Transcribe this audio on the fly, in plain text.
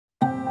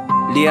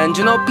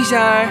리안준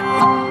오피셜.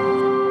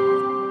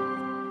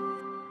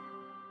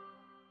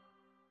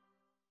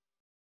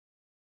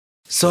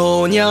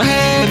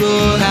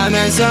 소녀해부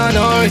하면서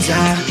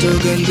놀자.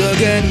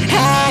 두근두근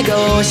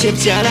하고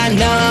싶잖아.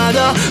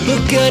 너도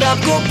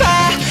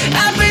부끄럽고파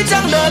아플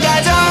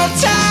정도가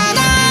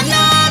좋잖아.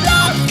 너도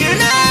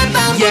그날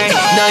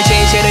밤부터 널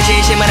진실을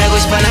진실만 하고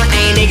싶어. 나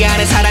ain't 네가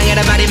하는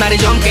사랑이란 말이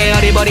좀 꽤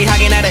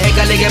어리버리하게 나를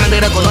헷갈리게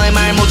만들었고 너의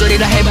말 모조리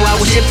다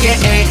해부하고 싶게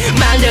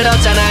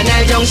만들었잖아.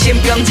 날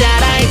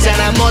정신병자라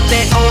했잖아.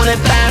 못돼 오늘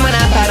밤은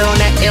바로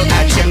내일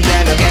아침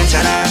되면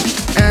괜찮아.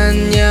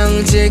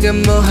 안녕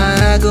지금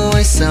뭐하고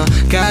있어.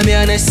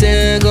 가면을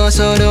쓰고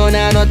서로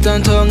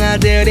나눴던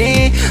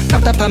통화들이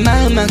답답한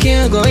마음만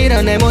키우고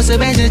이런 내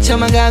모습에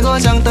지쳐만 가고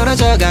정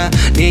떨어져가.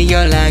 네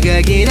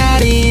연락을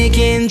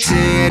기다리긴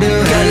지루.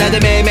 연락을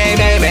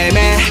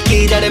매일매일매일매일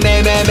기다려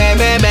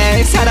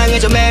매일매일매일매일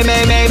사랑해줘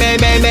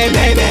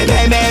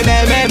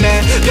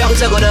매일매일매일매일매일매일매일매일매일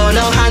병적으로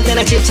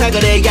너한테나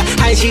집착을 해야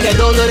한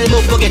시간도 너를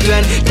못 보게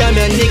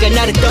된다면 네가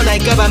나를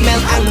떠날까봐 매일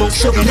악몽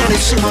속에 나를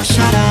숨어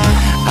살아.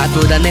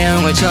 아프다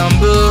내용을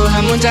전부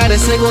한 문자를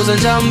쓰고선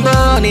전부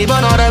네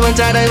번호를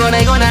문자를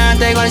보내고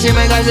나한테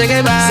관심을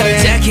가지길 바래.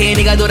 솔직히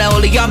네가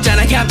돌아올 리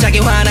없잖아. 갑자기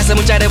화나서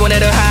문자를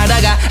보내려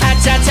하다가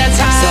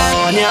아차차차.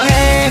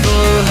 소녀해부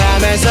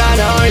하면서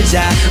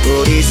놀자.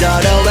 우리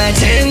서로의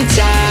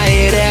진짜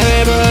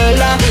이름을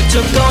불러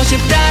죽고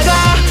싶다고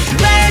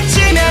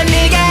외치면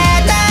네가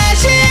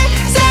다시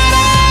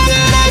사랑을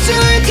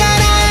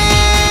해줄까나.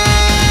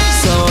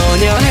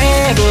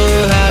 소녀해부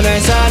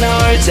하면서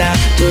놀자.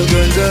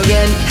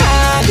 두근두근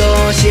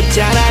하고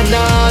싶잖아.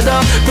 너도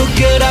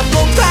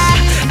부끄럽고파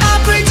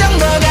아플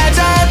정도가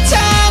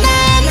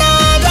좋잖아.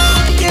 너도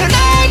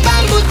그날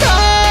밤부터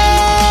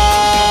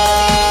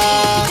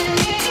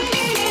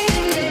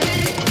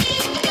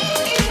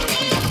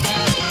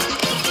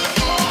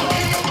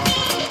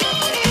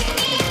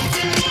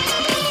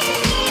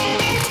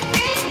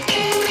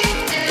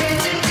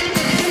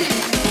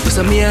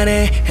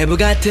미안해. 해부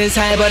같은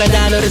살벌한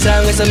단어를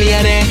사용해서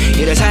미안해.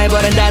 이런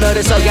살벌한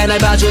단어를 써야 날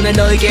봐주는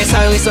너에게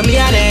사용해서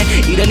미안해.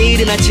 이런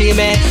이른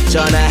아침에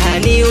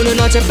전화한 이유는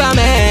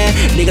어젯밤에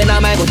네가 나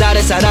말고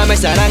다른 사람을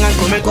사랑한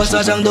꿈을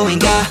꿔서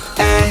정도인가.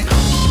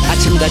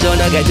 아침과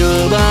저녁에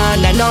두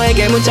번 난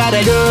너에게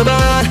문자를 두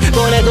번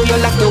보내도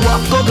연락도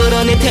없고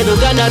그런 네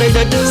태도가 나를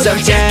더 두렵게.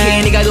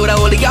 솔직히 네가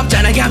돌아올 리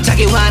없잖아.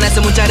 갑자기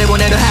화나서 문자를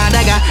보내려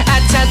하다가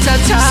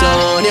아차차차.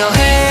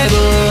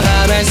 소녀해부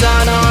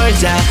하면서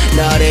놀자.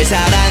 너를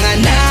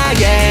사랑한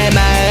나의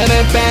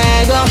마음을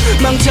빼고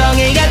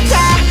멍청이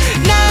같아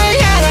널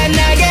향한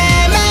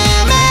나의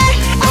마음에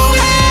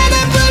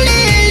오해는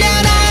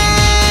풀리려나.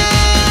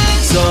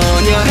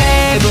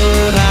 소녀해부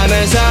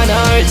하면서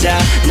놀자.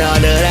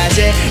 너를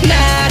아직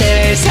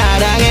나를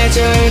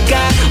사랑해줄까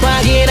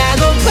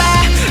확인하고파.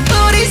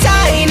 우리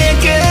사이는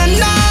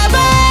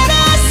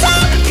끝나버렸어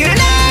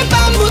그날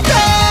밤부터.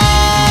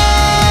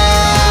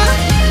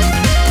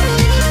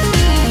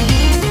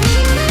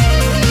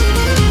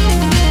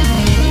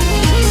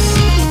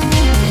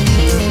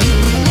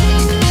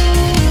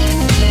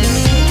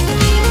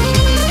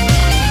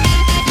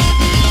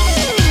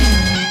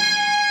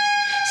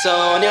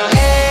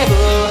 소녀해부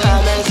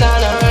하면서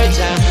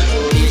놀자.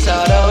 우리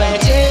서로의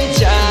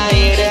진짜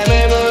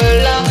이름을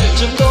불러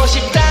죽고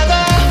싶다고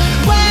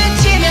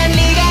외치면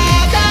네가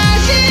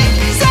다시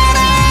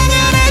사랑을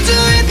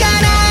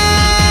해줄까나.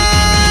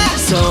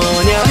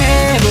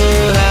 소녀해부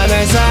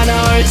하면서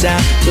놀자.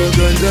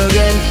 두근두근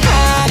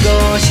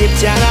하고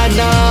싶잖아.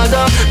 너도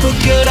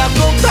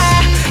부끄럽고파